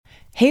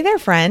Hey there,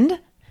 friend.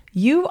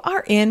 You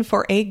are in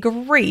for a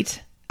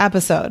great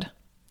episode.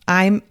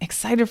 I'm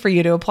excited for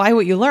you to apply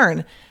what you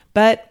learn.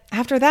 But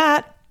after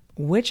that,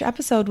 which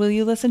episode will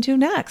you listen to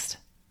next?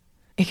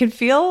 It can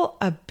feel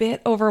a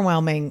bit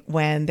overwhelming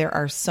when there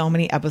are so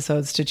many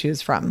episodes to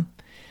choose from.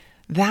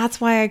 That's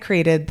why I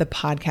created the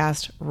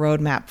podcast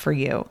roadmap for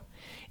you.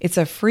 It's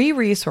a free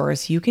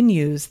resource you can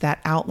use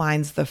that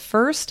outlines the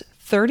first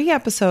 30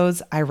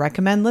 episodes I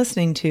recommend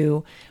listening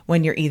to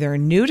when you're either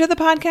new to the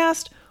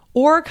podcast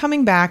or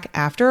coming back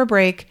after a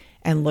break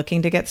and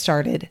looking to get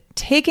started,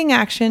 taking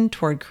action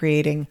toward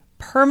creating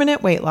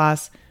permanent weight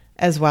loss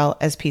as well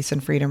as peace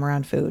and freedom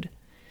around food.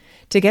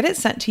 To get it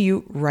sent to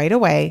you right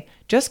away,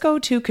 just go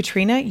to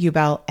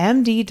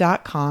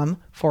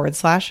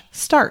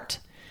katrinaubelmd.com/start.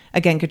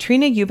 Again,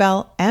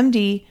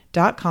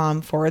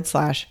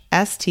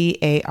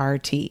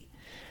 katrinaubelmd.com/START.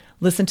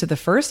 Listen to the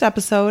first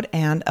episode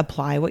and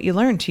apply what you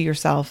learned to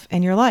yourself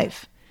and your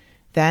life.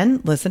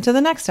 Then listen to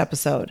the next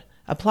episode,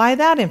 apply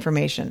that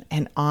information,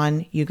 and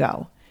on you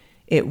go.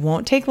 It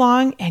won't take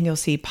long and you'll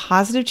see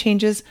positive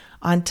changes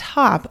on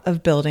top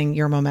of building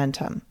your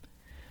momentum.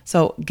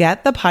 So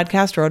get the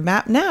podcast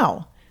roadmap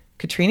now.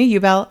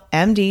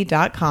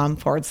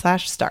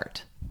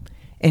 katrinaubelmd.com/start.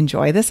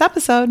 Enjoy this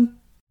episode.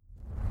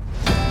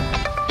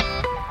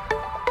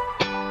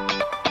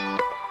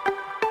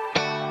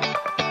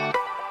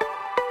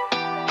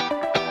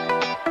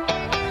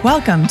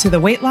 Welcome to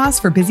the Weight Loss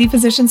for Busy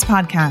Physicians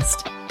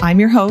podcast. I'm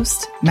your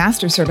host,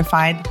 Master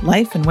Certified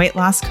Life and Weight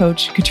Loss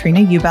Coach, Katrina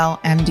Ubel,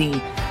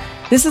 MD.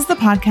 This is the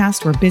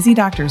podcast where busy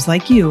doctors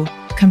like you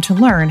come to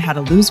learn how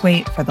to lose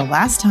weight for the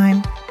last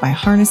time by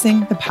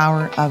harnessing the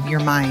power of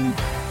your mind.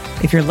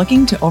 If you're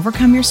looking to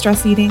overcome your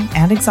stress eating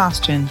and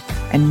exhaustion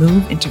and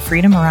move into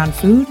freedom around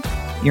food,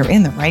 you're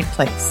in the right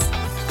place.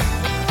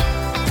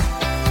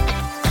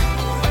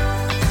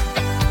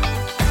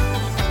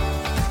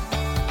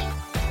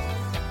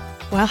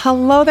 Well,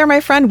 hello there, my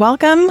friend.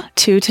 Welcome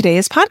to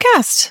today's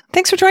podcast.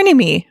 Thanks for joining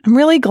me. I'm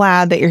really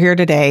glad that you're here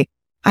today.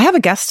 I have a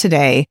guest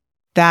today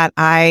that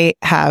I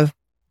have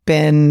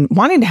been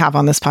wanting to have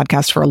on this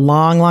podcast for a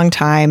long, long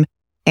time,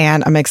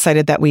 and I'm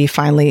excited that we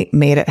finally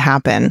made it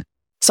happen.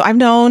 So I've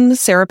known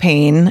Sara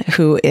Payne,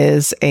 who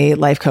is a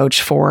life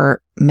coach for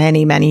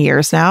many, many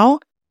years now.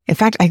 In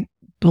fact, I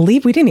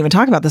believe we didn't even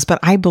talk about this, but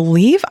I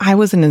believe I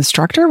was an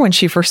instructor when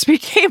she first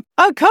became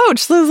a coach.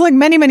 So this was like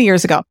many, many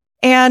years ago.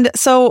 And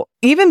so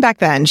even back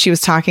then, she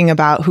was talking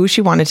about who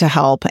she wanted to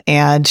help,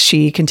 and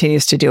she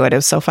continues to do it. It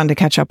was so fun to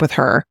catch up with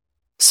her.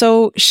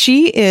 So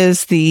she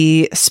is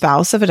the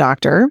spouse of a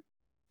doctor,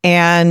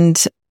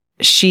 and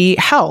she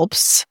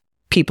helps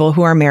people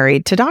who are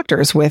married to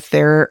doctors with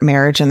their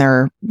marriage and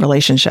their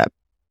relationship.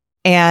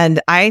 And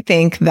I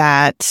think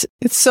that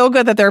it's so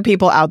good that there are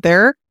people out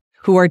there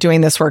who are doing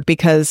this work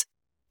because,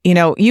 you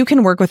know, you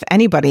can work with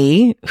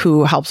anybody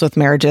who helps with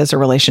marriages or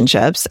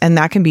relationships, and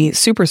that can be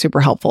super, super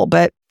helpful.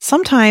 But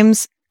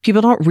sometimes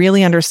people don't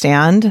really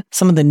understand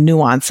some of the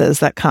nuances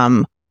that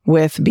come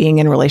with being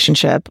in a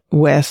relationship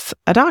with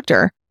a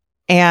doctor.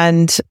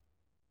 And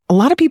a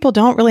lot of people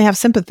don't really have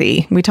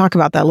sympathy. We talk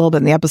about that a little bit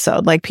in the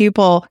episode. Like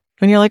people,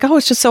 when you're like, oh,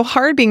 it's just so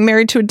hard being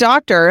married to a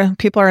doctor,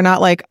 people are not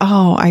like,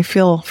 oh, I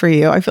feel for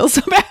you. I feel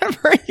so bad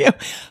for you.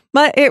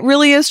 But it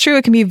really is true.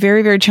 It can be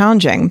very, very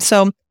challenging.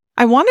 So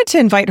I wanted to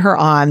invite her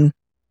on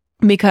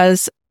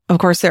because, of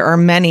course, there are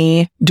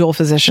many dual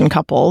physician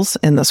couples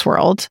in this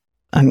world.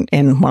 I'm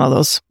in one of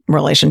those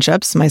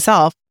relationships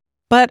myself,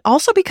 but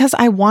also because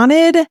I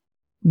wanted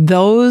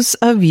those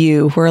of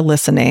you who are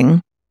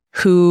listening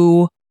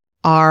who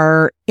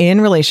are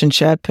in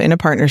relationship, in a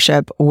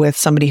partnership with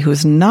somebody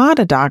who's not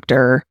a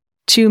doctor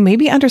to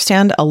maybe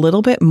understand a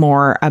little bit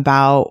more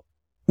about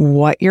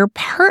what your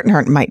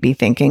partner might be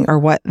thinking or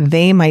what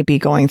they might be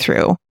going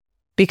through.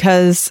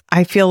 Because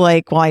I feel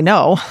like, well, I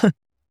know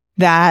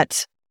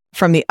that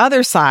from the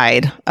other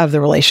side of the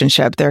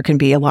relationship, there can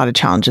be a lot of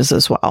challenges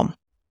as well.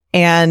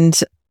 And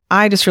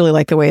I just really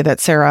like the way that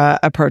Sara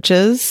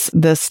approaches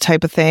this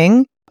type of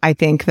thing. I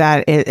think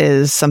that it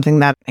is something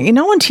that,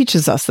 no one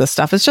teaches us this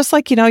stuff. It's just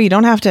like, you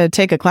don't have to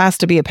take a class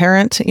to be a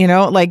parent,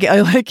 like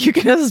you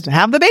can just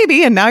have the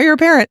baby and now you're a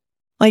parent.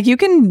 Like you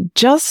can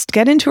just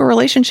get into a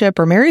relationship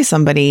or marry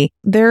somebody.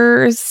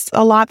 There's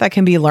a lot that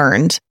can be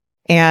learned,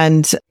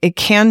 and it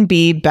can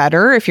be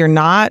better if you're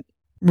not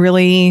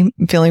really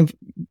feeling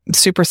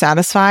super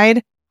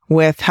satisfied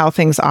with how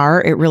things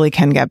are. It really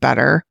can get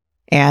better.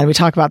 And we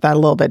talk about that a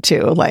little bit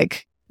too.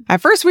 Like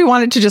at first we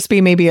want it to just be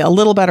maybe a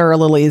little better, or a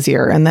little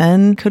easier. And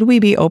then could we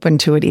be open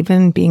to it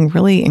even being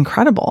really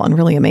incredible and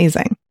really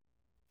amazing?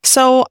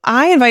 So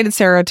I invited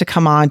Sara to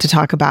come on to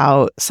talk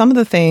about some of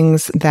the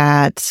things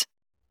that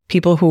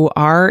people who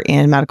are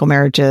in medical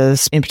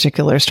marriages in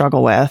particular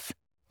struggle with.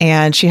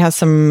 And she has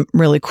some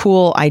really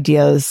cool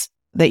ideas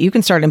that you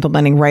can start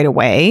implementing right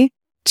away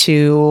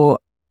to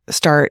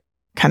start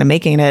kind of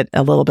making it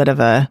a little bit of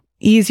a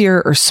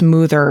easier or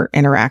smoother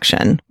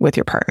interaction with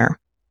your partner.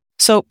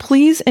 So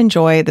please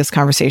enjoy this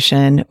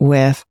conversation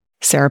with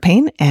Sara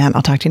Payne, and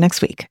I'll talk to you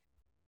next week.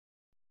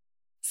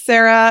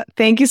 Sara,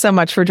 thank you so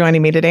much for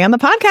joining me today on the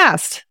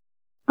podcast.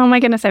 Oh my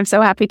goodness, I'm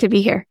so happy to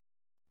be here.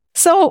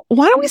 So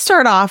why don't we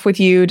start off with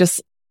you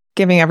just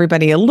giving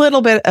everybody a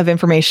little bit of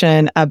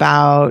information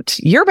about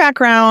your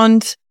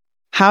background,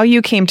 how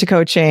you came to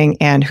coaching,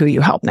 and who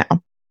you help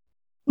now.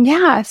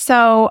 Yeah,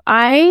 so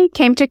I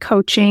came to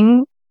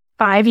coaching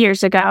 5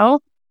 years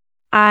ago.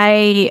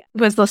 I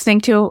was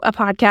listening to a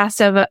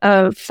podcast of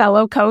a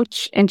fellow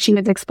coach, and she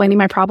was explaining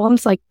my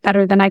problems like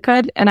better than I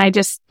could. And I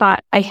just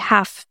thought, I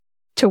have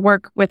to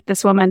work with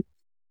this woman.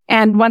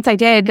 And once I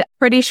did,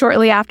 pretty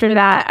shortly after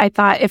that, I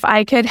thought if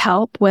I could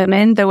help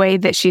women the way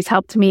that she's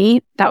helped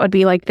me, that would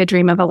be like the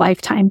dream of a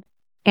lifetime.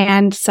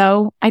 And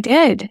so I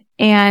did.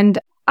 And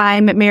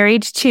I'm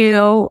married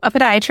to a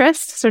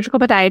podiatrist, surgical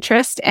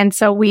podiatrist. And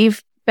so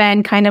we've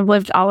been kind of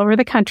lived all over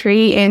the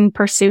country in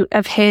pursuit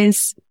of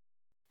his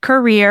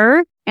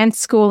career and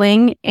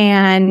schooling.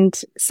 And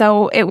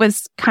so it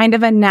was kind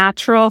of a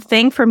natural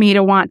thing for me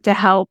to want to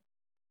help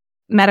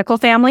medical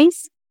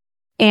families.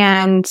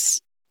 And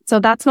so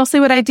that's mostly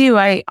what I do.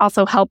 I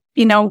also help,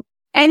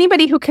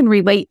 anybody who can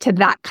relate to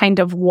that kind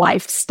of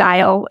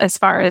lifestyle as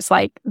far as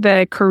like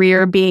the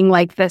career being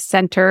like the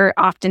center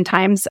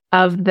oftentimes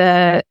of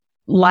the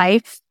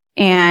life.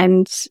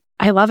 And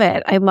I love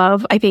it.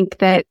 I think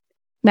that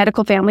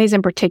medical families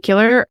in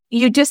particular,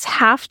 you just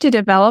have to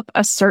develop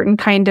a certain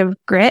kind of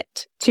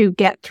grit to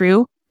get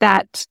through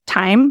that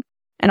time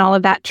and all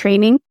of that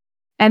training.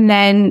 And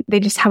then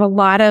they just have a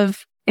lot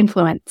of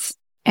influence.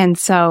 And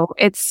so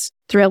it's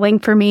thrilling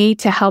for me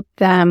to help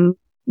them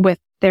with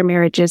their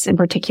marriages in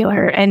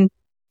particular. And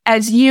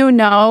as you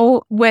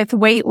know, with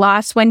weight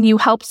loss, when you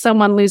help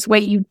someone lose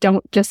weight, you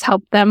don't just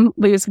help them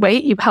lose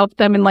weight. You help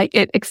them and like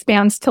it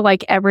expands to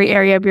like every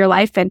area of your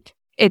life. And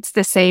it's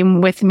the same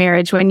with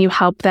marriage. When you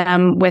help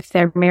them with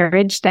their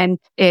marriage, then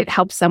it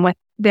helps them with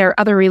their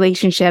other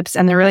relationships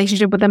and their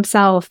relationship with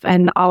themselves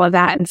and all of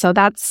that. And so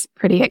that's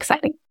pretty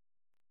exciting.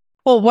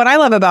 Well, what I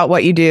love about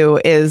what you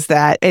do is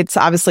that it's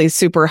obviously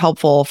super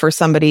helpful for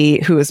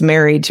somebody who is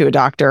married to a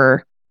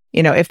doctor.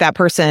 If that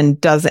person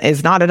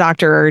is not a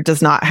doctor,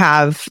 does not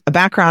have a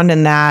background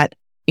in that,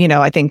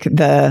 I think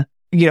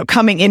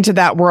coming into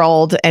that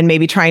world and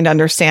maybe trying to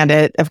understand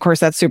it, of course,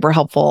 that's super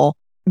helpful.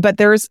 But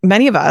there's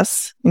many of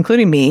us,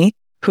 including me,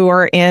 who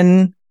are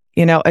in,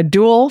 a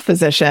dual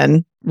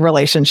physician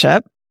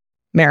relationship,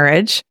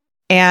 marriage,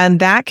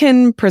 and that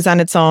can present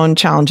its own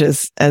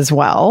challenges as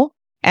well.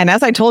 And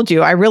as I told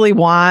you, I really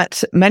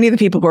want many of the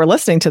people who are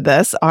listening to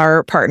this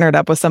are partnered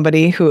up with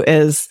somebody who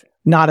is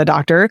not a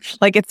doctor.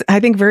 Like it's, I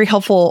think, very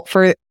helpful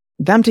for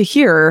them to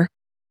hear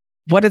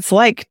what it's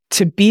like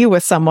to be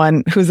with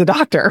someone who's a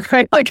doctor,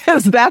 right? Like,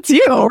 because that's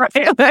you,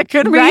 right? That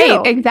could be you.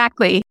 Right,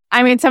 exactly.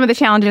 I mean, some of the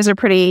challenges are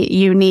pretty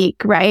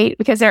unique, right?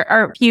 Because there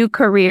are a few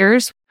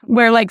careers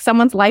where like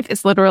someone's life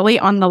is literally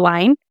on the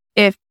line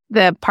if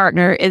the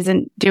partner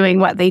isn't doing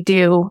what they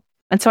do.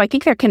 And so I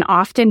think there can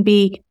often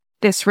be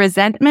this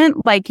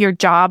resentment, like your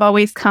job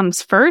always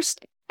comes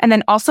first. And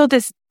then also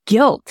this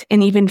guilt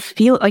and even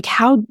feel like,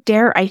 how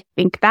dare I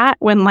think that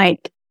when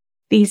like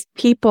these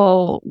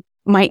people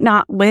might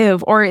not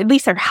live, or at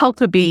least their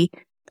health would be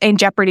in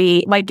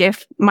jeopardy. Like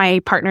if my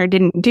partner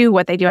didn't do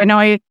what they do. I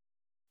know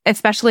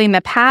especially in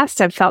the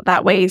past, I've felt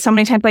that way so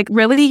many times, like,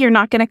 really, you're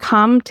not going to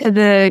come to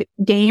the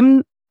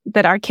game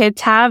that our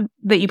kids have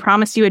that you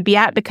promised you would be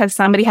at because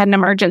somebody had an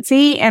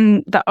emergency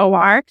in the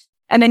OR.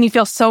 And then you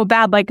feel so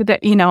bad, like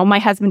that, my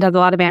husband does a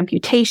lot of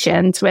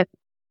amputations with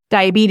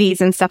diabetes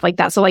and stuff like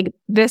that. So like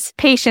this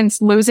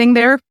patient's losing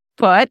their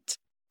foot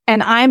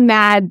and I'm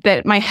mad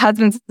that my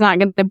husband's not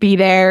going to be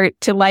there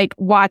to like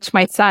watch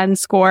my son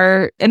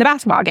score in a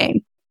basketball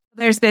game.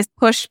 There's this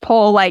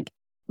push-pull, like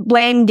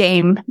blame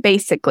game,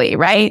 basically,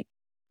 right?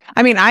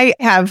 I mean, I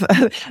have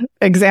an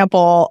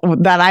example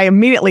that I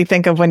immediately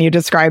think of when you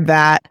describe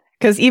that,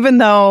 because even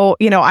though,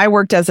 I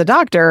worked as a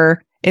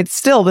doctor,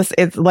 it's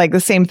like the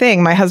same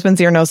thing. My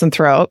husband's ear, nose, and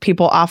throat.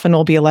 People often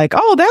will be like,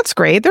 oh, that's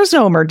great. There's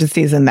no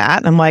emergencies in that.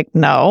 And I'm like,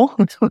 no,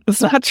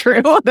 it's not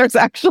true. There's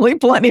actually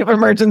plenty of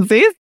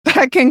emergencies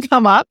that can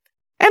come up.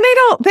 And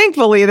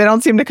thankfully, they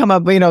don't seem to come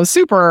up,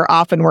 super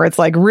often where it's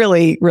like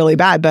really, really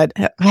bad. But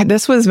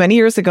this was many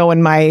years ago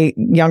when my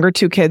younger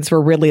two kids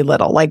were really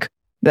little. Like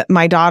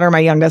my daughter, my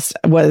youngest,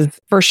 was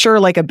for sure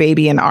like a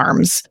baby in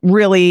arms.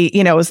 Really,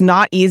 it was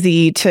not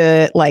easy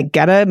to like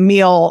get a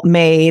meal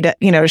made.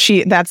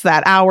 That's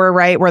that hour,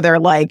 right, where they're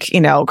like,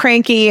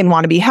 cranky and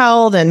want to be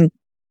held and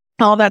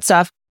all that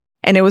stuff.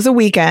 And it was a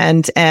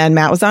weekend and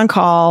Matt was on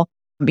call.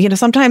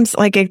 Sometimes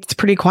like it's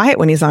pretty quiet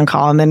when he's on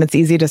call, and then it's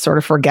easy to sort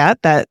of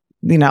forget that,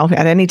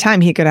 at any time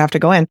he could have to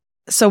go in.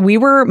 So we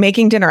were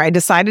making dinner. I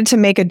decided to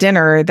make a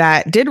dinner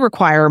that did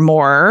require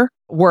more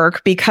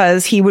work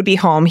because he would be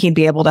home. He'd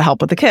be able to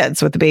help with the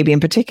kids, with the baby in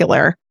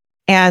particular.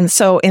 And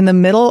so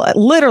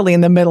literally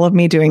in the middle of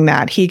me doing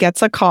that, he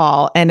gets a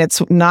call, and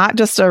it's not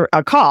just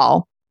a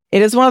call.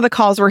 It is one of the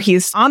calls where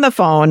he's on the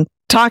phone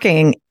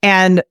talking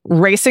and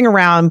racing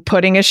around,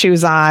 putting his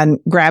shoes on,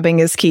 grabbing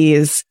his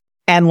keys,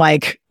 and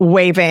like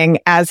waving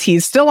as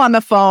he's still on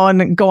the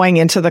phone going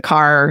into the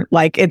car.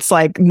 Like, it's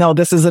like, no,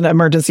 this is an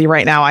emergency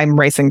right now. I'm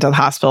racing to the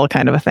hospital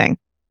kind of a thing.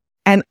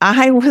 And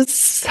I was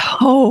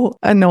so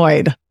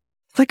annoyed.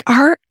 Like,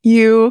 are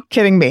you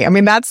kidding me? I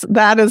mean,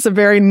 that is a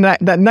very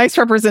nice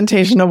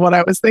representation of what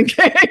I was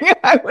thinking.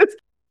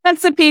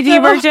 That's the PG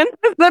version.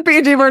 The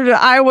PG version.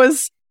 I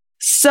was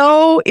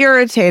so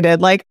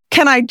irritated. Like,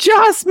 can I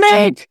just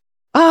make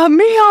a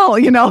meal?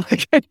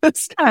 Like I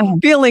just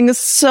feeling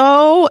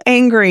so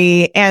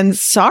angry and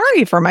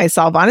sorry for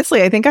myself.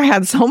 Honestly, I think I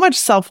had so much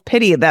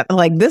self-pity that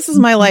like, this is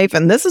my life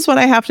and this is what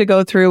I have to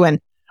go through. And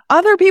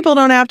other people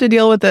don't have to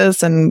deal with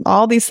this and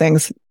all these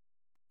things.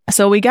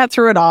 So we get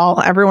through it all.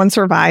 Everyone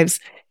survives.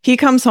 He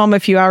comes home a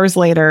few hours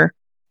later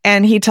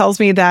and he tells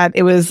me that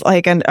it was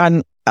like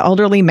an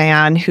elderly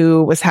man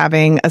who was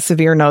having a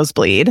severe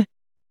nosebleed.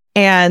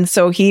 And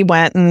so he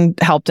went and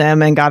helped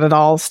him and got it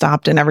all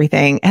stopped and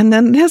everything. And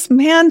then this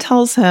man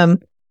tells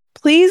him,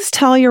 please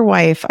tell your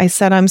wife I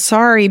said I'm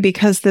sorry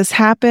because this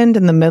happened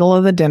in the middle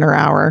of the dinner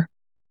hour.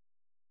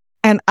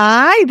 And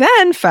I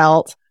then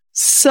felt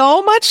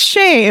so much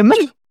shame.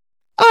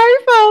 I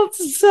felt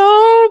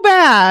so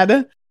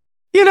bad.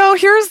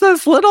 Here's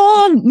this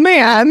little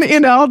man,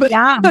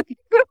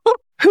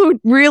 who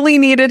really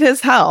needed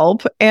his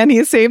help. And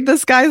he saved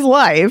this guy's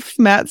life.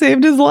 Matt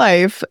saved his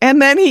life.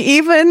 And then he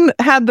even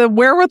had the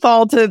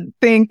wherewithal to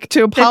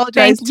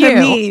apologize to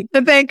me,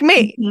 to thank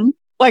me. Mm-hmm.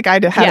 Like I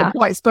had it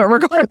twice, but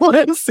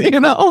regardless,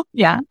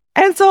 Yeah.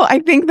 And so I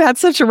think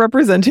that's such a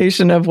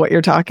representation of what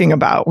you're talking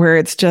about, where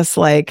it's just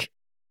like,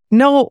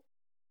 no,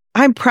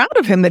 I'm proud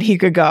of him that he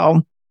could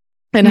go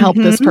and help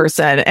this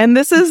person. And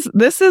this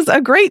is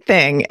a great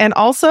thing. And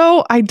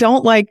also, I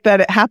don't like that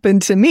it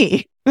happened to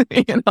me,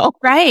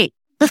 Right.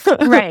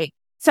 Right.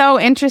 So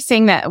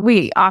interesting that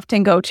we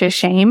often go to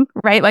shame,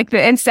 right? Like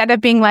instead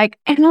of being like,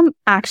 and I'm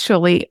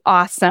actually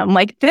awesome.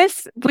 Like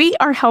this, we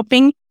are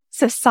helping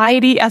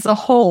society as a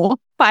whole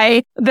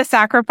by the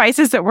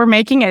sacrifices that we're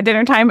making at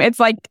dinner time. It's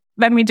like,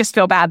 then we just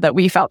feel bad that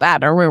we felt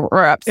bad or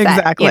we're upset.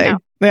 Exactly.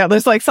 Yeah,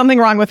 there's like something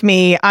wrong with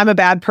me. I'm a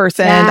bad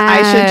person. Yes.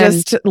 I should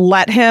just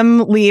let him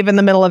leave in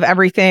the middle of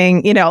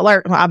everything.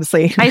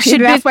 Obviously, I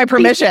should ask my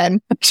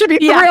permission. Should be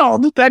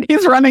thrilled that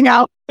he's running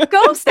out.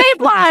 Go save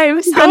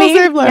lives, honey.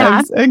 Go save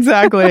lives. Yeah.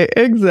 Exactly.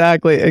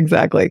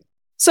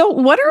 So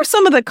what are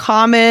some of the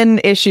common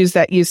issues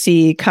that you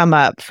see come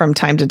up from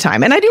time to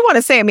time? And I do want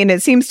to say,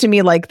 it seems to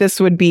me like this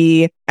would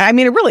be,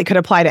 it really could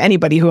apply to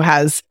anybody who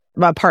has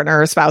a partner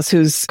or spouse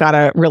who's got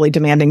a really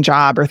demanding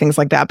job or things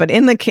like that. But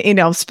in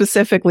the,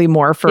 specifically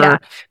more for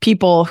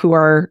people who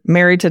are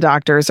married to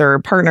doctors or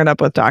partnered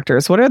up with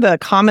doctors, what are the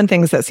common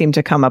things that seem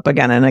to come up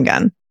again and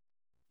again?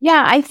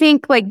 Yeah, I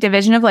think like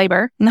division of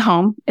labor in the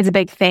home is a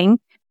big thing.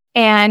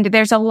 And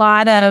there's a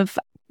lot of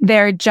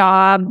their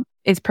job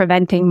is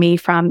preventing me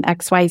from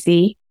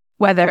XYZ,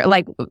 whether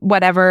like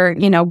whatever,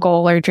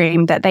 goal or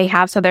dream that they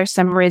have. So there's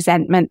some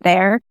resentment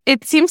there.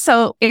 It seems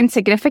so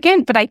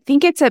insignificant, but I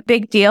think it's a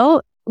big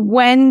deal.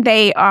 When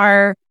they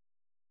are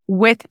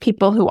with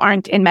people who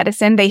aren't in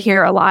medicine, they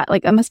hear a lot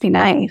like, it must be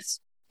nice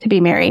to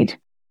be married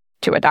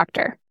to a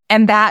doctor.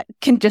 And that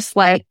can just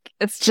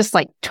it's just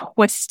like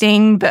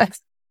twisting the,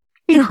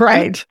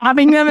 right.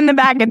 Having them in the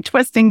back and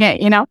twisting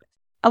it,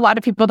 A lot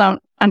of people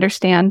don't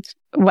understand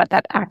what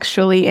that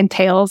actually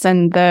entails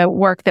and the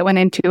work that went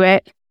into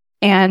it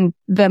and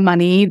the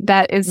money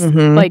that is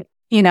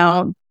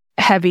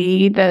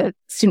heavy, the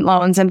student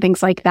loans and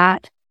things like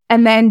that.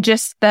 And then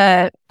just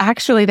there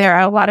are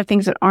a lot of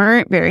things that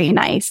aren't very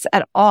nice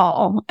at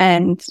all.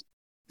 And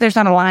there's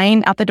not a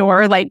line out the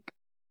door, like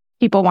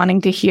people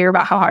wanting to hear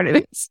about how hard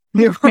it is.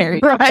 You're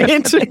married.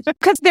 Right.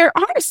 Because there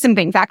are some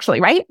things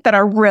actually, right, that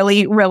are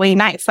really, really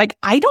nice. Like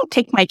I don't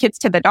take my kids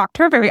to the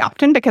doctor very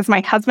often because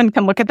my husband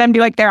can look at them and be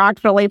like, they're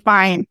actually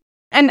fine.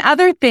 And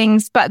other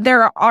things, but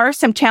there are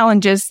some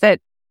challenges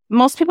that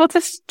most people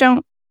just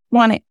don't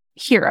want to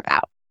hear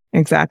about.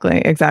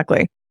 Exactly.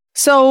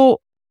 So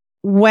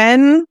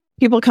when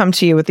people come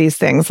to you with these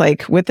things,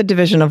 like with the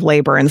division of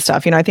labor and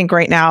stuff, I think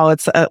right now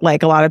it's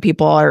like a lot of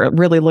people are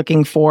really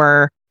looking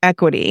for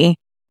equity.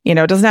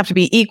 It doesn't have to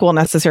be equal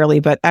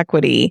necessarily, but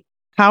equity.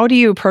 How do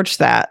you approach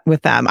that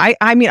with them?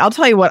 I'll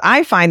tell you what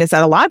I find is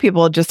that a lot of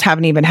people just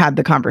haven't even had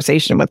the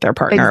conversation with their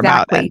partner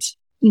about it.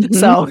 Mm-hmm.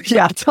 So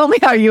tell me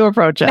how you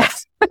approach it.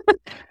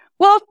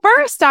 Well,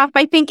 first off,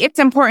 I think it's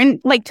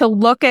important to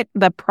look at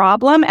the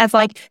problem as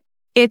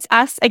it's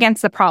us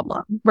against the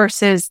problem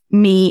versus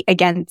me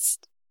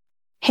against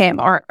him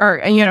or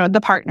the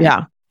partner.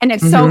 Yeah. And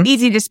it's so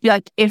easy to just be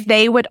like, if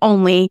they would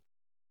only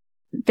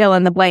fill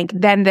in the blank,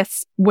 then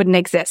this wouldn't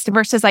exist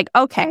versus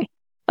okay,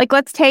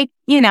 let's take,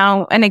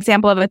 an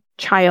example of a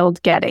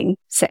child getting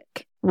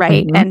sick.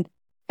 Right.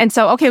 And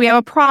so, okay, we have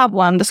a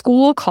problem. The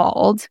school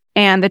called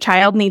and the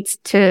child needs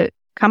to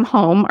come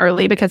home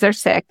early because they're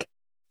sick.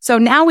 So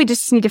now we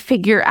just need to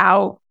figure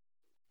out,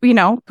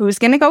 who's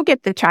going to go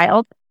get the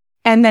child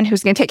and then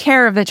who's going to take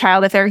care of the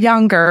child if they're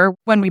younger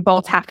when we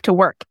both have to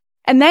work.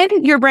 And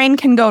then your brain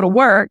can go to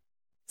work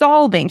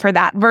solving for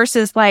that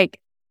versus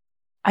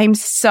I'm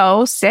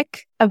so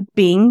sick of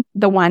being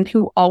the one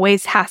who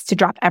always has to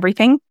drop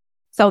everything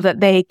so that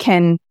they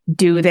can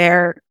do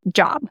their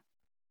job.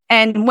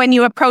 And when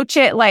you approach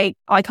it like,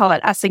 I call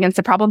it us against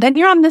the problem, then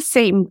you're on the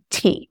same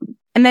team.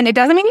 And then it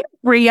doesn't mean you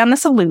agree on the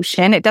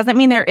solution. It doesn't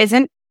mean there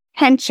isn't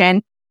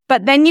tension,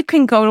 but then you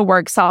can go to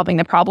work solving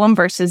the problem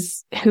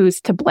versus who's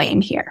to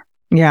blame here.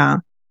 Yeah.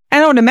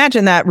 And I would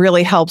imagine that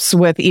really helps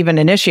with even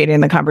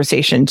initiating the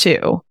conversation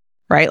too,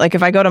 right? Like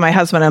if I go to my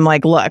husband, I'm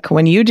like, look,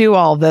 when you do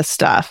all this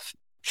stuff,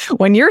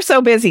 when you're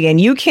so busy and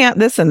you can't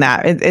this and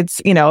that,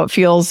 it's, it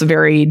feels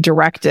very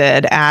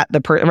directed at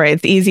the right?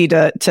 It's easy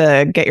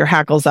to get your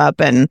hackles up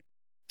and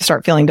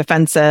start feeling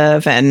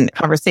defensive, and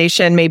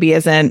conversation maybe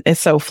is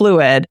so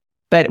fluid.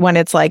 But when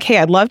it's like, hey,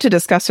 I'd love to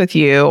discuss with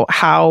you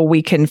how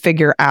we can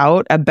figure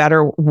out a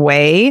better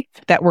way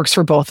that works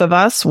for both of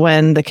us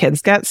when the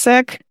kids get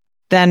sick,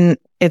 then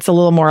it's a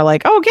little more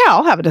like, oh, yeah,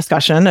 I'll have a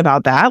discussion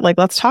about that. Like,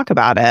 let's talk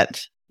about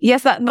it.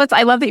 Yes, I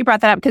love that you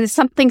brought that up because it's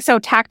something so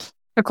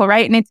tactical,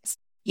 right? And it's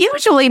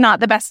usually not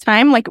the best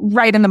time, like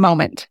right in the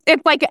moment.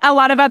 It's like a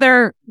lot of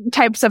other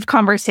types of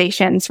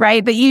conversations,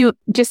 right? That you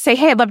just say,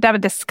 hey, I'd love to have a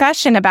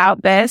discussion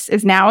about this.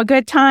 Is now a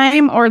good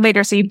time or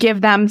later? So you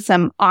give them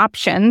some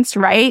options,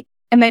 right?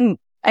 And then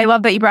I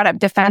love that you brought up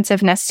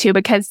defensiveness too,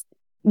 because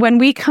when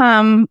we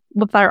come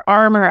with our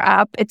armor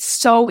up, it's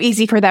so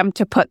easy for them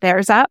to put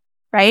theirs up,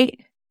 right?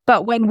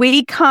 But when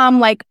we come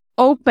like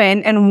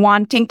open and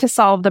wanting to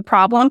solve the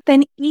problem,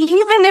 then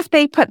even if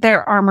they put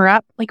their armor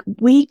up, like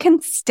we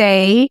can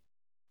stay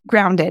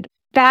grounded.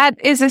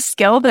 That is a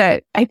skill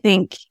that I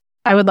think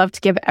I would love to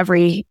give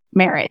every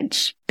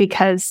marriage,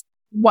 because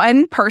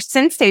one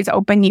person stays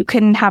open, you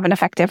can have an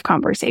effective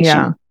conversation.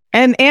 Yeah.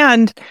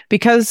 And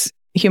because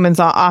humans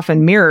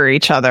often mirror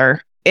each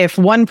other, if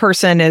one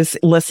person is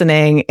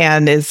listening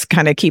and is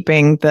kind of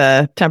keeping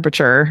the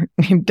temperature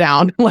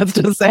down, let's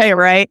just say,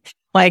 right?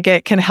 Like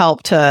it can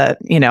help to,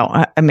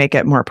 make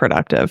it more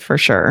productive for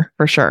sure.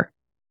 For sure.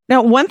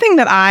 Now, one thing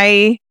that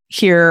I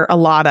hear a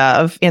lot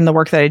of in the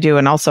work that I do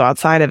and also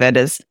outside of it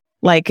is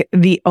like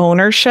the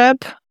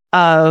ownership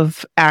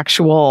of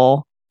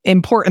actual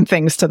important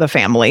things to the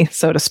family,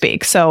 so to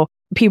speak. So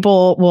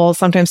people will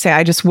sometimes say,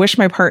 I just wish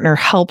my partner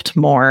helped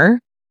more.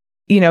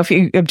 If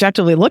you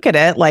objectively look at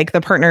it, like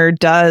the partner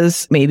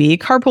does maybe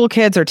carpool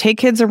kids or take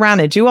kids around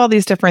and do all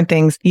these different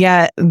things,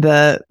 yet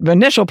the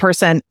initial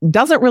person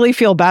doesn't really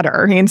feel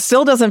better and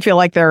still doesn't feel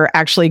like they're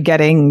actually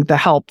getting the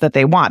help that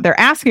they want. They're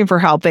asking for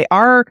help. They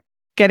are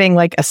getting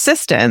like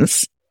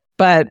assistance,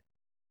 but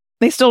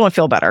they still don't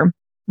feel better.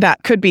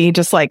 That could be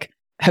just like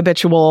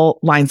habitual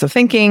lines of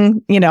thinking,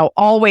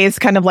 always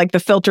kind of like the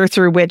filter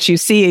through which you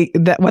see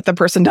that what the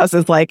person does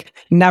is like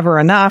never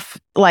enough.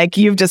 Like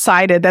you've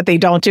decided that they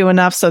don't do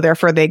enough, so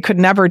therefore they could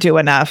never do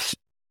enough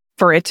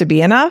for it to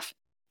be enough.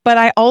 But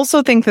I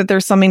also think that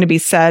there's something to be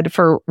said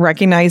for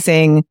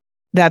recognizing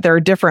that there are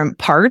different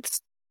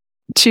parts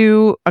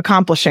to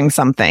accomplishing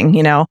something.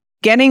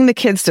 Getting the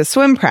kids to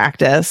swim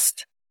practice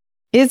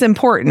is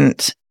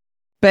important,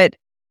 but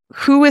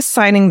who is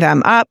signing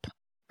them up?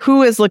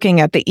 Who is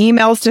looking at the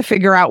emails to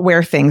figure out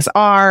where things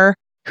are?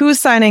 Who's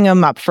signing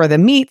them up for the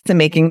meets and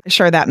making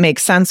sure that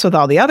makes sense with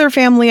all the other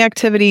family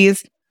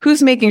activities?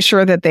 Who's making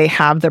sure that they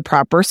have the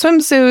proper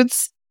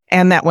swimsuits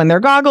and that when their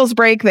goggles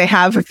break, they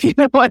have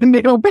a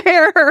new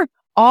pair?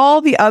 All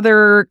the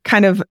other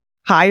kind of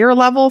higher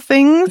level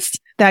things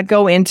that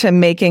go into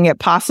making it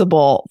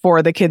possible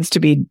for the kids to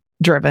be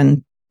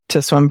driven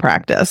to swim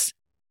practice.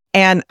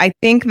 And I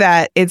think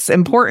that it's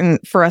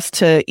important for us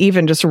to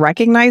even just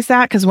recognize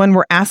that, because when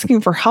we're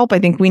asking for help, I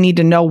think we need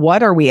to know,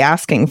 what are we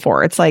asking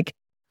for? It's like,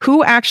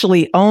 who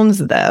actually owns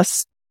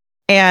this?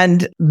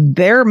 And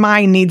their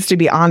mind needs to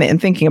be on it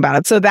and thinking about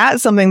it. So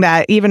that's something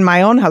that even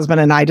my own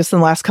husband and I, just in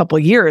the last couple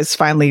of years,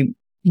 finally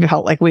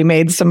felt like we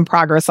made some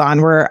progress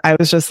on, where I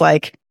was just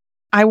like,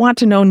 I want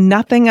to know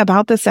nothing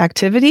about this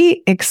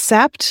activity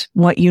except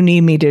what you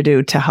need me to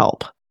do to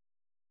help.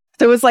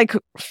 So it was like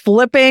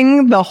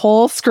flipping the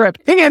whole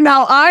script. And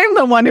now I'm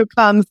the one who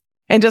comes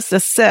and just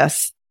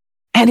assists.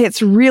 And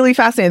it's really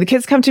fascinating. The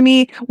kids come to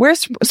me,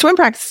 where's swim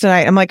practice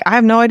tonight? I'm like, I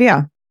have no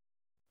idea.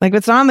 Like, if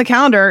it's not on the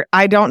calendar,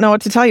 I don't know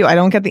what to tell you. I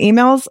don't get the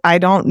emails. I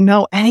don't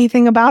know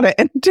anything about it.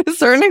 And to a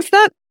certain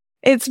extent,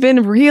 it's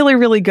been really,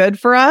 really good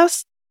for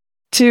us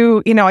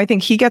to, I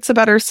think he gets a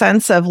better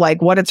sense of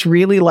like what it's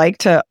really like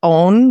to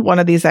own one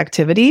of these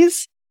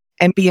activities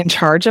and be in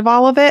charge of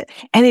all of it.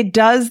 And it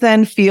does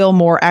then feel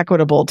more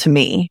equitable to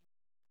me,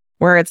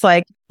 where it's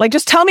like,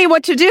 just tell me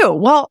what to do.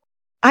 Well,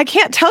 I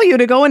can't tell you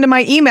to go into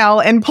my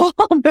email and pull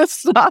all this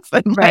stuff.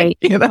 And right.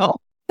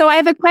 So I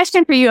have a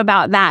question for you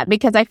about that,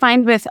 because I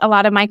find with a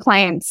lot of my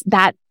clients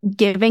that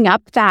giving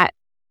up that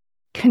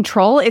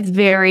control is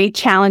very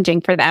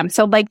challenging for them.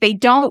 So like they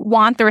don't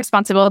want the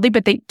responsibility,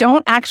 but they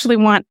don't actually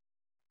want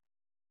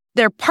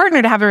their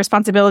partner to have a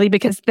responsibility,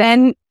 because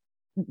then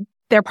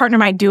their partner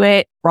might do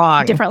it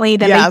wrong differently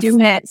than they do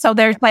it. So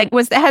there's like,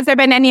 has there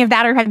been any of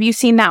that, or have you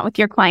seen that with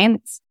your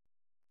clients?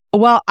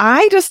 Well,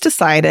 I just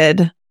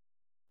decided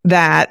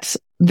that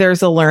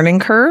there's a learning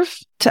curve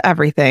to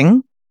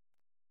everything.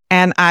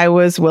 And I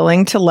was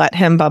willing to let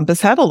him bump his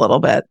head a little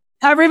bit.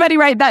 Everybody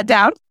write that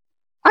down.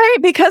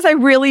 Because I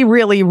really,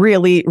 really,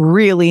 really,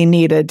 really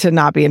needed to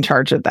not be in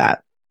charge of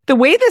that. the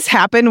way this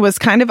happened was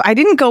kind of, I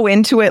didn't go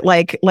into it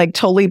like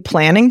totally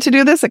planning to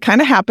do this. It kind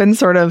of happened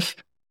sort of,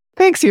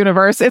 thanks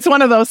universe. It's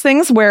one of those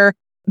things where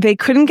they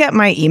couldn't get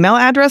my email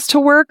address to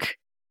work.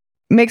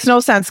 Makes no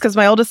sense because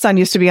my oldest son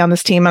used to be on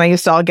this team and I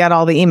used to all get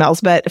all the emails.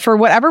 But for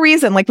whatever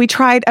reason, like we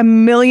tried a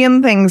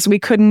million things, we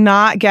could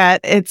not get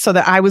it so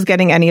that I was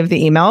getting any of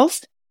the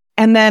emails.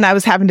 And then I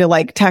was having to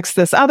like text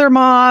this other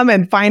mom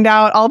and find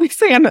out all these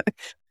things.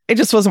 It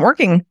just wasn't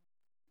working.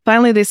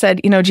 Finally, they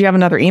said, do you have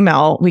another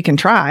email we can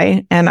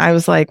try? And I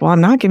was like, well, I'm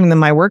not giving them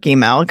my work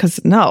email because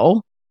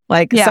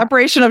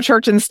separation of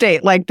church and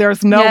state. Like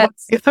there's no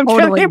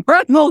totally.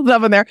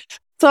 Stuff in there.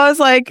 So I was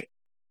like,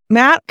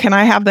 Matt, can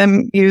I have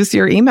them use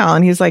your email?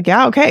 And he's like,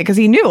 yeah, okay. Because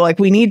he knew like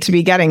we need to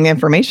be getting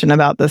information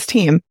about this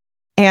team.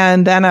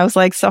 And then I was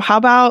like, so how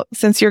about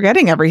since you're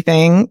getting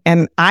everything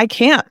and I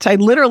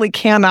literally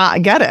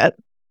cannot get it.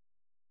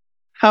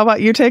 How about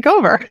you take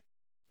over?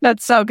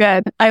 That's so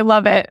good. I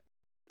love it.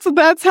 So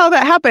that's how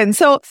that happened.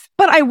 So,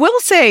 but I will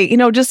say,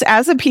 just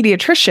as a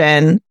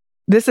pediatrician,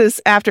 this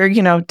is after,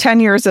 10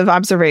 years of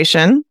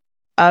observation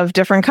of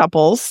different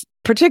couples,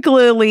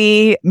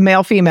 particularly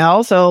male,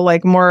 female. So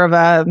like more of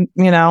a,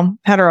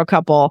 hetero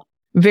couple,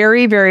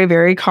 very, very,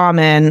 very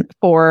common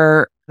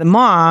for the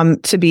mom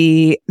to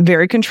be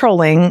very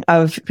controlling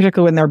of,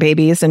 particularly when they're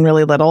babies and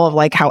really little, of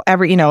like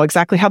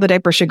exactly how the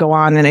diaper should go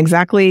on and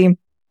exactly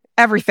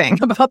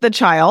everything about the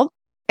child.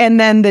 And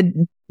then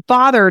the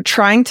father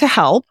trying to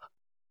help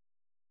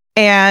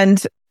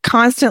and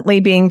constantly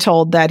being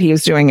told that he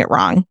was doing it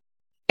wrong.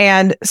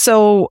 And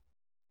so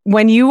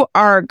when you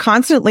are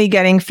constantly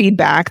getting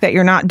feedback that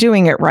you're not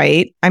doing it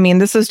right, I mean,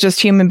 this is just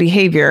human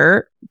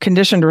behavior,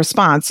 conditioned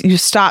response. You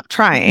stop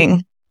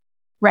trying.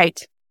 Right.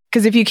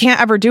 Because if you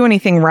can't ever do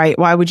anything right,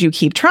 why would you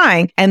keep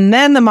trying? And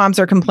then the moms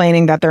are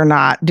complaining that they're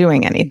not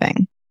doing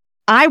anything.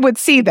 I would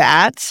see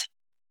that.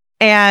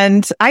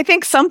 And I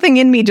think something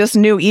in me just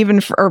knew even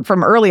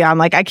from early on,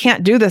 like, I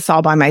can't do this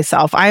all by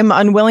myself. I'm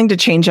unwilling to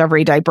change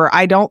every diaper.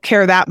 I don't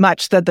care that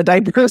much that the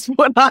diaper is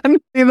put on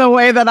in the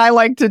way that I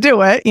like to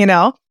do it,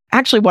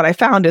 Actually, what I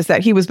found is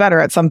that he was better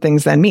at some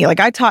things than me. Like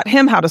I taught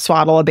him how to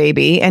swaddle a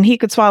baby and he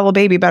could swaddle a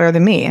baby better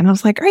than me. And I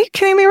was like, are you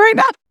kidding me right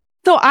now?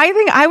 So I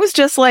think I was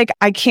just like,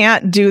 I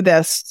can't do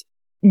this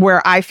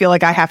where I feel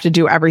like I have to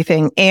do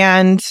everything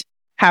and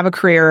have a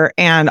career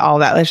and all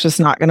that. It's just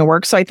not going to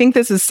work. So I think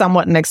this is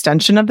somewhat an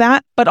extension of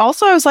that. But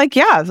also I was like,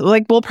 yeah,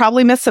 like we'll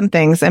probably miss some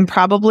things and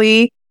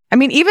probably, I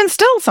mean, even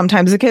still,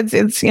 sometimes the kids,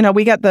 it's,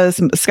 we get the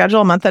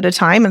schedule a month at a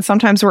time and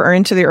sometimes we're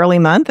into the early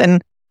month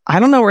and I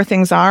don't know where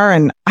things are.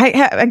 And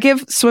I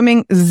give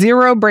swimming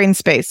zero brain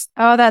space.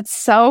 Oh, that's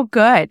so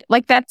good.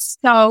 Like, that's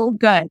so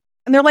good.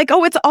 And they're like,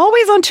 oh, it's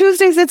always on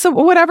Tuesdays. It's a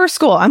whatever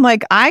school. I'm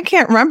like, I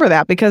can't remember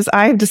that because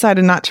I've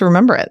decided not to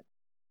remember it.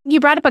 You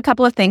brought up a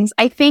couple of things.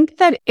 I think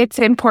that it's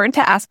important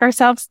to ask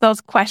ourselves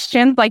those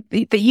questions like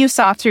that you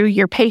saw through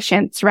your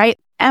patients, right?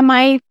 Am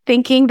I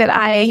thinking that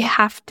I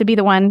have to be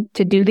the one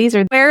to do these,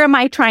 or where am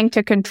I trying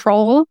to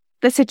control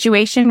the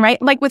situation,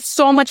 right? Like with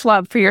so much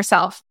love for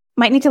yourself,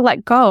 might need to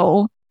let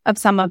go of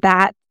some of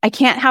that. I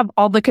can't have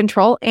all the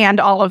control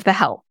and all of the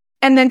help.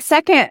 And then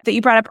second that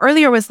you brought up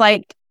earlier was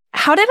like,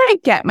 how did I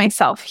get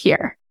myself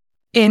here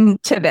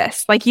into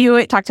this? Like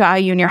you talked about how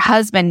you and your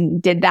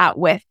husband did that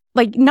with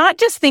like, not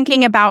just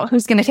thinking about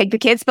who's going to take the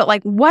kids, but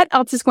like what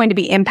else is going to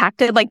be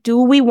impacted? Like, do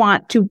we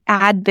want to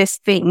add this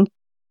thing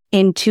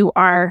into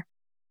our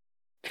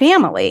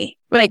family?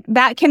 Like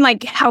that can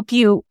like help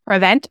you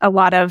prevent a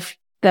lot of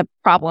the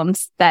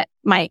problems that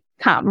might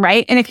come,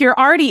 right? And if you're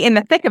already in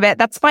the thick of it,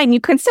 that's fine.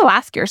 You can still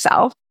ask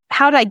yourself,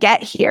 how did I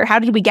get here? How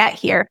did we get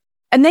here?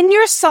 And then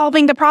you're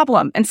solving the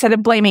problem instead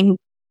of blaming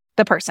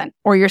the person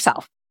or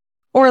yourself.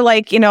 Or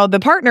like, the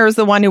partner is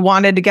the one who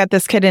wanted to get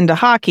this kid into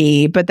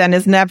hockey, but then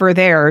is never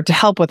there to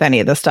help with any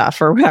of the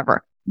stuff or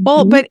whatever.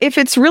 Well, but if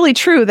it's really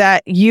true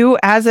that you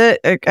as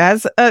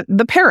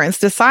the parents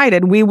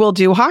decided we will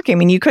do hockey, I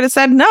mean, you could have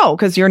said no,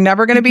 because you're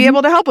never going to be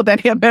able to help with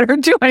any of it or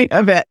do any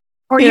of it.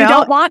 Or you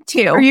don't want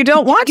to. Or you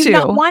don't want to.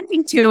 Not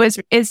wanting to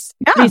is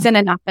reason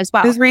enough as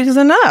well. Is reason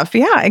enough.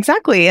 Yeah,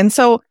 exactly. And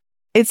so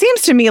it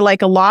seems to me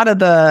like a lot of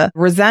the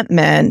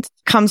resentment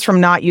comes from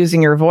not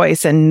using your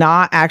voice and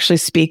not actually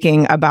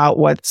speaking about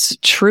what's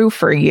true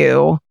for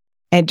you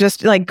and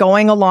just like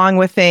going along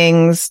with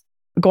things,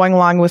 going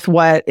along with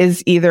what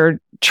is either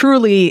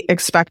truly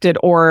expected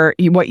or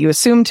what you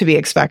assume to be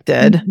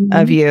expected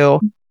of you,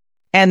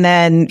 and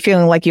then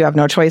feeling like you have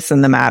no choice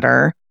in the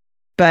matter.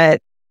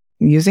 But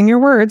using your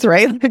words,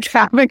 right? Like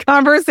having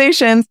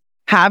conversations,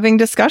 having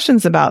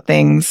discussions about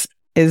things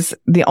is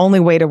the only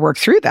way to work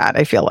through that,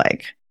 I feel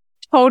like.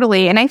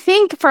 Totally. And I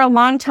think for a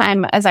long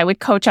time, as I would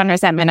coach on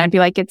resentment, I'd be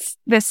like, it's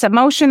this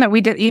emotion that we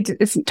did.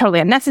 It's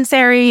totally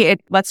unnecessary.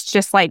 Let's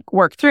just like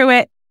work through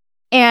it.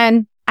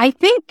 And I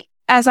think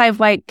as I've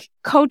like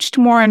coached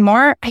more and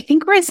more, I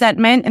think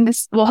resentment, and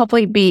this will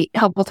hopefully be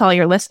helpful to all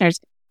your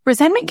listeners,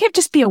 resentment can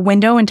just be a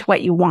window into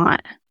what you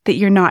want that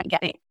you're not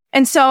getting.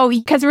 And so,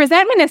 because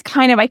resentment is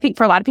kind of, I think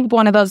for a lot of people,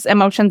 one of those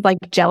emotions like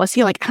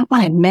jealousy, like, I don't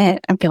want to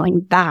admit I'm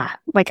feeling that.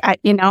 Like,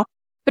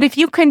 But if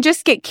you can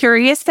just get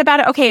curious about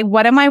it, okay,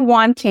 what am I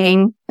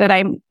wanting that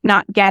I'm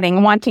not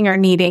getting, wanting or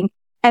needing?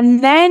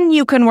 And then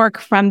you can work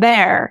from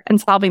there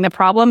and solving the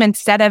problem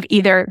instead of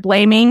either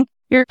blaming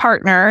your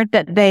partner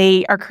that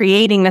they are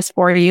creating this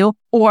for you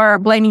or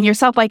blaming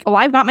yourself like, oh,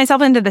 I've got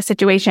myself into this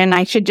situation.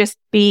 I should just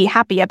be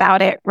happy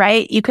about it,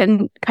 right? You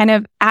can kind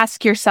of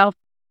ask yourself,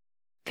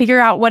 figure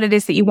out what it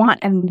is that you want,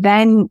 and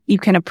then you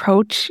can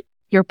approach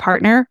your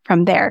partner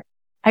from there.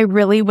 I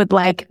really would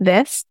like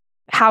this.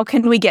 How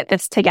can we get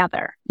this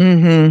together?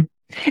 Mm-hmm.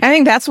 I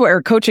think that's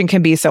where coaching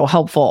can be so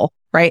helpful,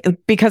 right?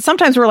 Because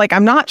sometimes we're like,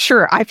 I'm not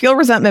sure. I feel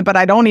resentment, but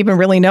I don't even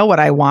really know what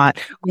I want.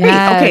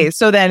 Yes. Great. Okay.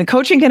 So then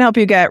coaching can help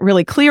you get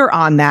really clear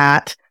on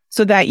that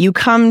so that you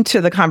come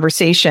to the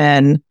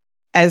conversation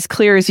as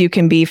clear as you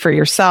can be for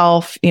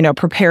yourself,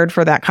 prepared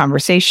for that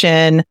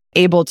conversation,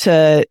 able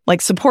to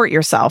like support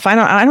yourself. I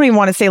don't even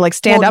want to say like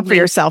stand up for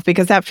yourself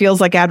because that feels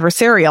like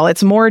adversarial.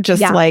 It's more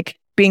just like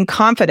being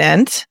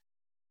confident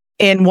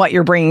in what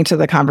you're bringing to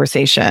the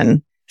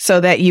conversation so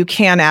that you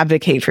can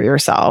advocate for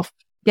yourself.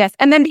 Yes.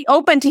 And then be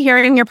open to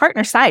hearing your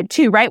partner's side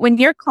too, right? When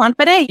you're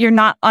confident, you're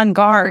not on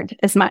guard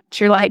as much.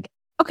 You're like,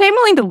 okay, I'm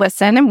willing to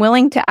listen. I'm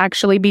willing to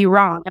actually be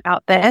wrong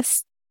about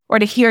this or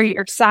to hear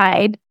your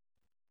side.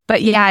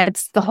 But yeah,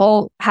 it's the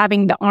whole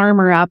having the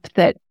armor up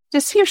that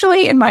just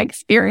usually in my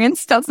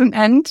experience doesn't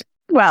end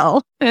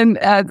well in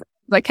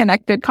the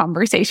connected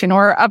conversation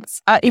or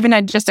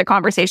even just a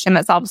conversation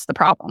that solves the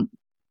problem.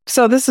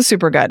 So this is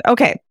super good.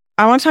 Okay.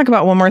 I want to talk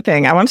about one more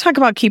thing. I want to talk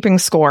about keeping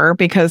score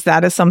because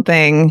that is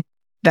something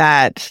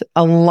that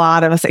a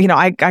lot of us,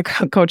 I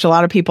coach a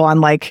lot of people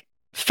on like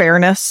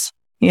fairness.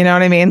 You know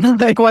what I mean?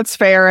 Like what's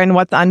fair and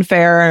what's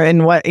unfair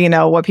and what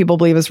people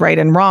believe is right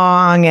and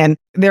wrong. And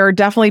there are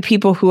definitely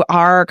people who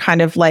are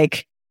kind of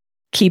like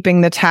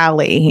keeping the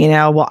tally,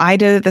 well, I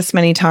did it this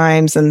many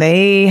times and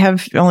they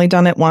have only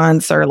done it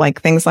once or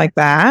like things like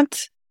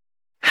that.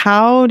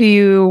 How do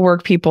you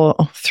work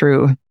people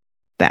through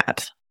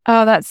that?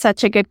 Oh, that's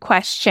such a good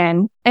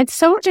question. It's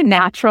such a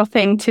natural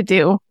thing to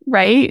do,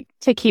 right?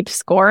 To keep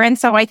score. And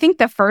so I think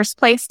the first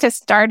place to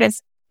start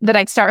is that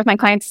I start with my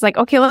clients is like,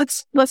 okay,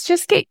 let's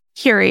just get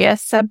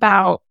curious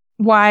about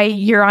why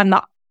you're on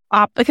the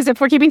because if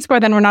we're keeping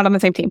score, then we're not on the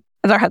same team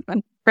as our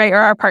husband, right? Or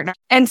our partner.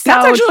 And so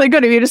that's actually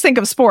good if you just think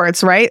of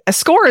sports, right? A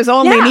score is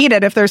only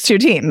needed if there's two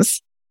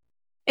teams.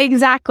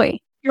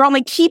 Exactly. You're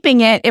only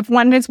keeping it if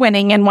one is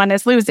winning and one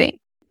is losing.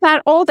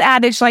 That old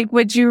adage, like,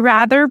 would you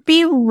rather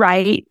be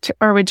right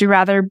or would you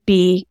rather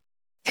be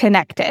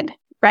connected,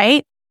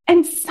 right?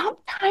 And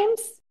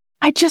sometimes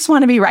I just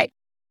want to be right.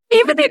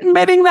 Even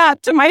admitting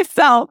that to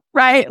myself,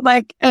 right?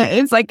 Like,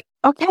 it's like,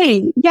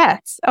 okay,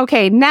 yes.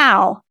 Okay,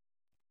 now,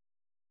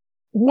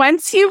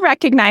 once you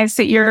recognize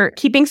that you're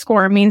keeping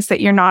score means that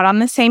you're not on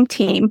the same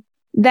team,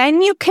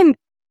 then you can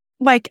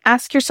like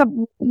ask yourself,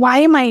 why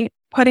am I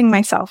putting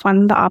myself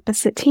on the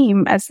opposite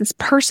team as this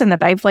person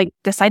that I've like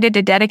decided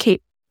to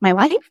dedicate my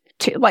life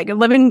to, like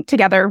living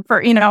together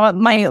for,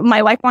 my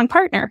lifelong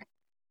partner.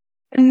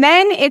 And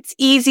then it's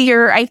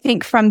easier, I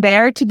think, from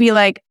there to be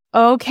like,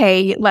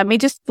 okay, let me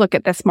just look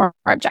at this more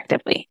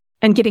objectively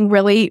and getting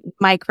really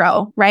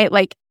micro, right?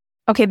 Like,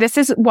 okay, this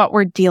is what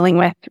we're dealing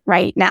with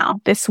right now,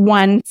 this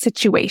one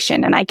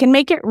situation. And I can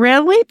make it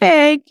really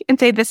big and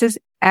say, this is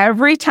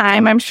every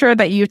time. I'm sure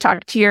that you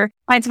talk to your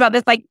clients about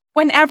this, like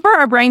whenever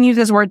our brain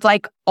uses words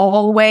like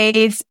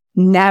always,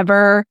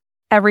 never,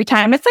 every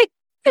time, it's like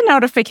a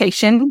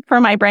notification for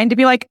my brain to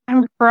be like,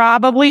 I'm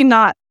probably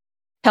not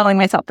telling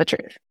myself the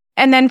truth.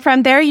 And then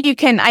from there,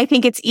 I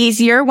think it's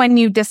easier when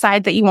you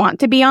decide that you want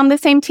to be on the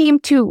same team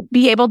to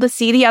be able to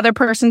see the other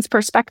person's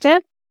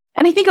perspective.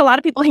 And I think a lot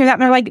of people hear that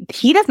and they're like,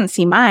 he doesn't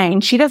see mine.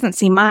 She doesn't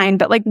see mine.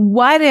 But like,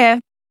 what if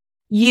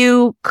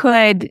you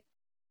could,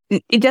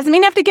 it doesn't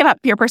mean you have to give up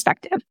your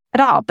perspective at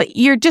all, but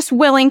you're just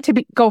willing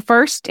to go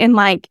first in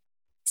like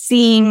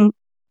seeing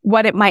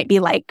what it might be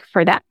like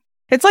for them.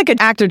 It's like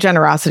an act of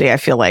generosity, I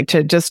feel like,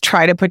 to just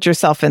try to put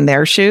yourself in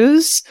their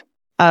shoes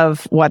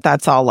of what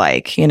that's all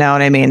like. You know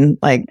what I mean?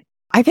 Like,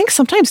 I think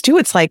sometimes too,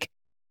 it's like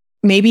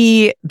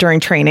maybe during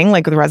training,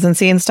 like with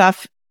residency and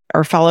stuff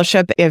or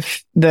fellowship,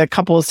 if the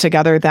couple is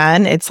together,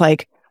 then it's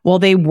like, well,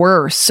 they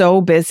were so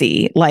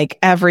busy, like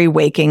every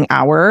waking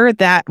hour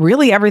that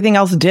really everything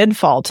else did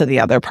fall to the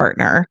other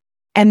partner.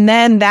 And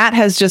then that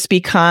has just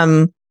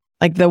become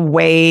like the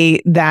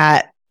way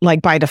that,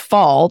 like by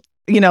default,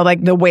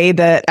 like the way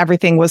that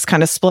everything was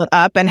kind of split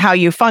up and how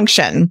you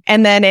function.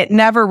 And then it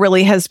never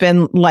really has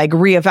been like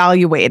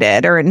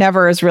reevaluated, or it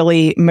never has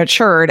really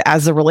matured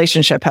as the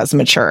relationship has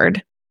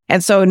matured.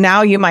 And so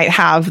now you might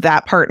have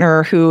that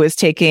partner who is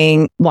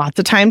taking lots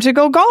of time to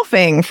go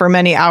golfing for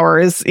many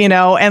hours,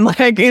 and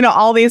like,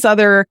 all these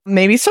other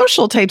maybe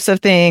social types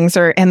of things,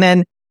 and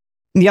then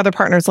the other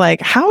partner's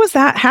like, how is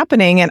that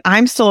happening? And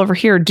I'm still over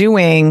here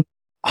doing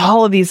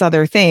all of these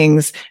other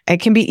things. It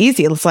can be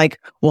easy. It's like,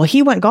 well,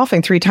 he went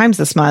golfing 3 times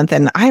this month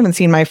and I haven't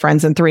seen my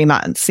friends in 3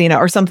 months,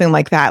 or something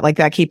like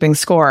that keeping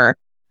score.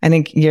 I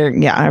think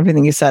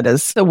everything you said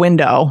is the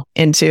window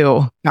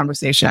into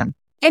conversation.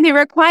 And it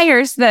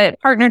requires the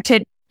partner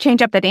to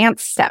change up the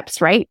dance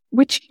steps, right?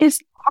 Which is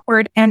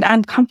awkward and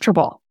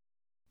uncomfortable.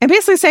 And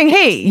basically saying,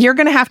 hey, you're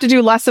going to have to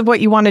do less of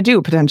what you want to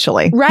do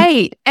potentially.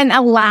 Right. And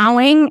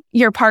allowing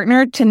your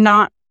partner to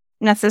not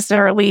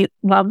necessarily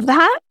love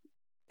that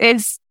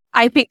is,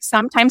 I think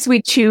sometimes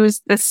we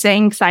choose the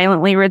staying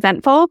silently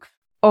resentful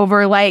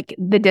over like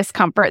the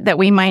discomfort that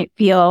we might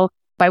feel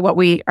by what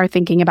we are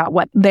thinking about,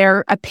 what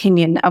their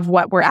opinion of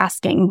what we're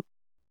asking.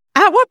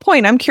 At what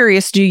point, I'm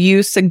curious, do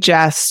you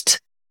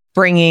suggest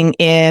bringing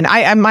in,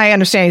 my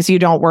understanding is you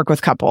don't work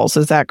with couples.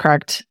 Is that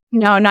correct?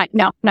 No,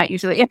 not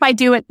usually. If I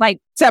do it like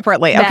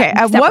separately. Okay.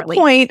 At what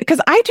point, because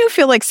I do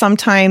feel like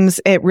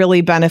sometimes it really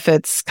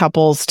benefits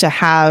couples to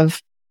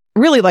have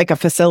really like a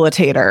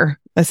facilitator,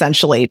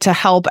 essentially, to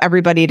help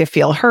everybody to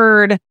feel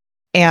heard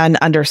and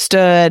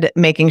understood,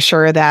 making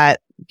sure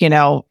that,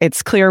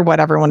 it's clear what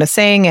everyone is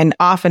saying. And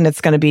often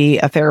it's going to be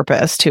a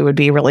therapist who would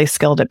be really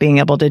skilled at being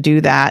able to do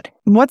that.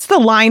 What's the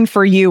line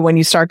for you when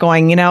you start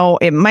going,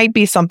 it might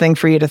be something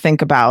for you to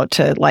think about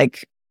to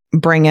like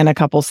bring in a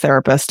couples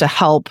therapist to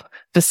help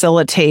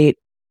facilitate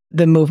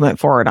the movement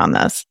forward on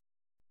this?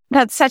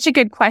 That's such a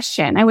good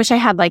question. I wish I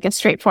had like a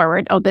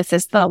straightforward, this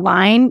is the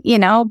line,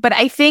 but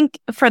I think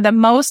for the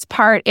most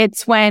part,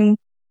 it's when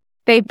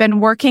they've been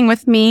working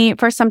with me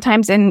for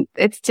sometimes and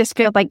it's just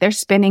feels like they're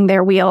spinning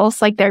their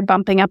wheels, like they're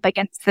bumping up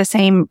against the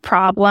same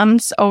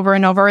problems over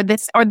and over,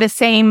 or the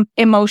same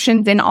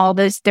emotions in all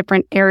these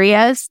different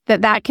areas,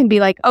 that can be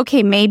like,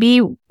 okay,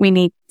 maybe we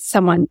need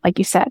someone, like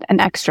you said, an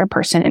extra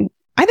person.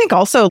 I think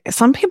also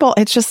some people,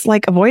 it's just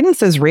like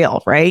avoidance is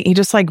real, right? You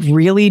just like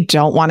really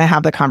don't want to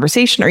have the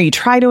conversation, or you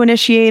try to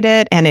initiate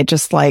it and it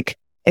just like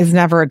is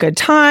never a good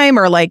time,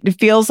 or like it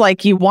feels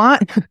like you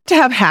want to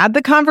have had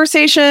the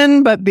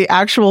conversation, but the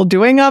actual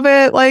doing of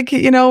it, like,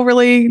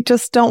 really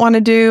just don't want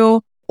to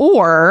do.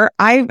 Or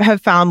I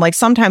have found like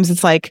sometimes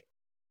it's like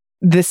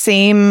the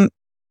same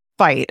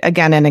fight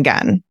again and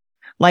again.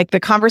 Like the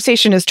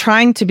conversation is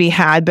trying to be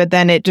had, but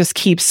then it just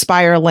keeps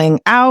spiraling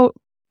out.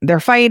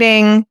 They're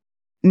fighting.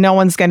 No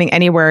one's getting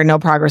anywhere. No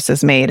progress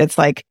is made. It's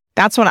like,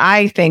 that's when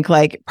I think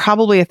like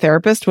probably a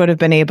therapist would have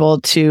been able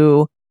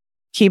to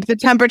keep the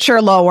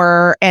temperature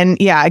lower and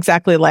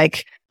exactly,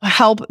 like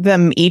help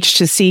them each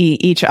to see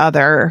each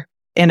other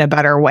in a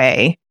better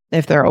way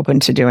if they're open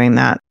to doing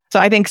that. So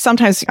I think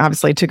sometimes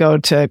obviously to go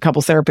to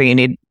couples therapy, you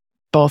need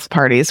both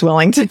parties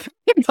willing to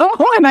go.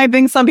 And I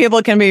think some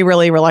people can be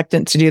really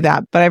reluctant to do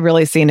that, but I've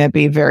really seen it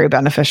be very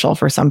beneficial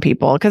for some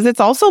people because it's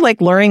also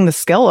like learning the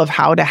skill of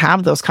how to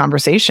have those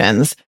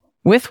conversations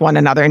with one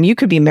another. And you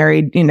could be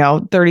married,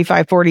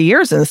 35, 40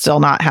 years and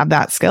still not have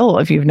that skill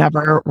if you've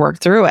never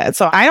worked through it.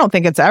 So I don't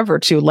think it's ever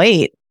too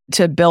late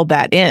to build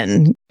that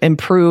in,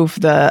 improve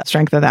the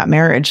strength of that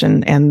marriage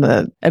and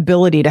the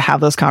ability to have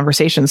those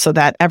conversations so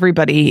that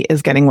everybody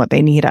is getting what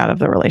they need out of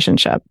the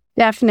relationship.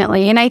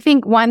 Definitely. And I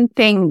think one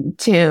thing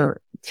to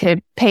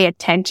pay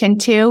attention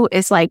to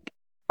is like,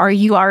 are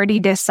you already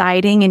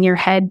deciding in your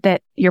head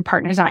that your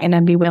partner's not going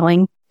to be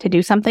willing to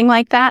do something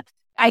like that?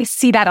 I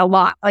see that a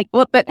lot. Like,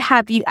 well, but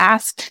have you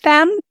asked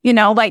them?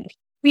 Like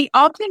we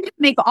often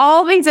make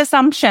all these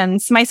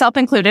assumptions, myself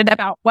included,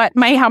 about how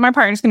my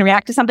partner's going to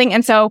react to something.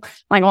 And so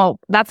like, well,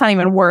 that's not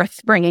even worth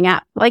bringing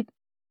up. Like,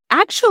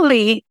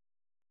 actually,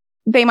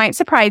 they might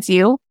surprise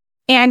you.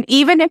 And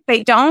even if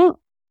they don't,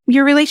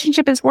 your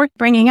relationship is worth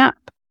bringing up.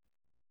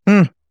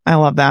 I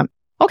love that.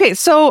 Okay.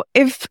 So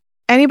if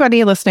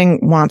anybody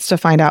listening wants to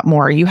find out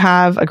more, you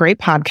have a great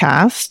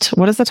podcast.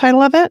 What is the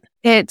title of it?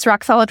 It's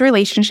Rock Solid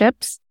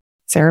Relationships.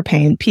 Sara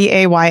Payne,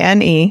 Payne.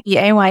 Payne,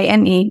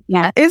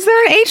 yeah. Is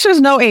there an H?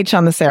 There's no H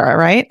on the Sara,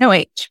 right? No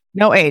H.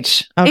 No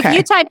H. Okay. If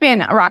you type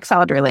in Rock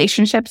Solid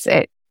Relationships,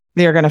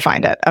 you're going to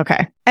find it.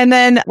 Okay. And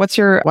then what's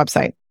your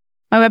website?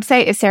 My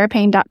website is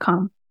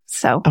sarapayne.com.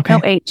 So okay.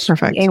 No H.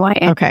 Perfect. Payne.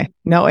 Okay.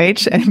 No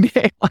H and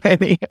Payne.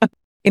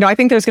 I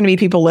think there's going to be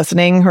people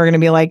listening who are going to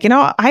be like,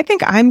 I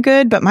think I'm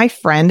good, but my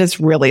friend is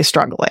really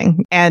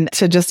struggling. And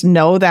to just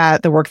know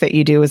that the work that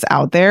you do is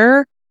out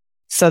there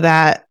so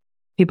that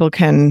people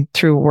can,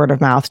 through word of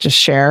mouth, just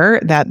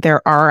share that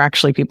there are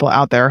actually people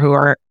out there who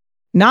are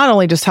not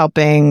only just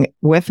helping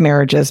with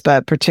marriages,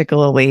 but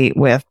particularly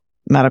with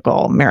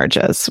medical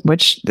marriages,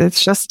 which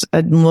it's just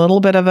a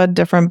little bit of a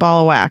different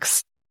ball of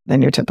wax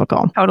than your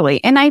typical.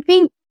 Totally. And I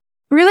think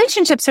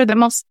relationships are the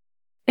most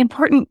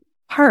important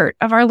part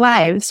of our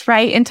lives,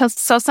 right?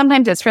 So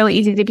sometimes it's really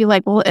easy to be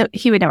like, well,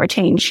 he would never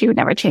change. She would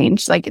never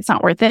change. Like, it's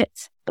not worth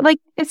it. But like,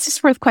 it's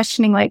just worth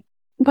questioning, like,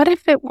 what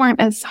if it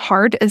weren't as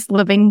hard as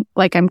living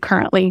like I'm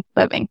currently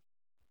living?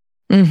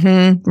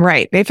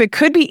 Right. If it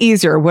could be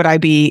easier, would I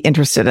be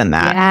interested in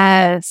that?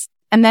 Yes.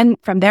 And then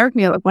from there,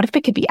 like, what if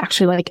it could be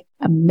actually like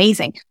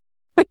amazing?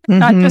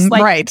 Not just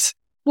like, right.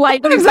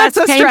 Like, that's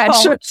a stretch.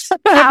 So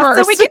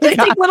we can just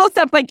take little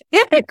stuff like,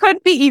 if it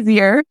could be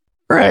easier.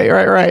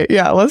 Right.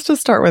 Yeah. Let's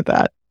just start with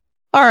that.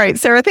 All right,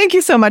 Sara, thank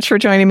you so much for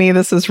joining me.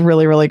 This is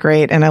really, really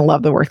great. And I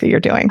love the work that you're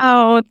doing.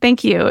 Oh,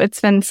 thank you. It's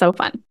been so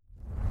fun.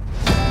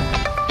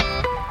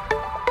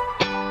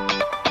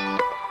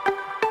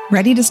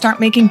 Ready to start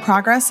making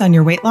progress on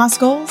your weight loss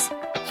goals?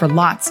 For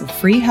lots of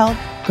free help,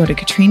 go to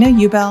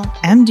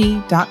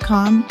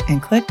katrinaubelmd.com and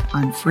click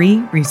on free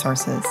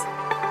resources.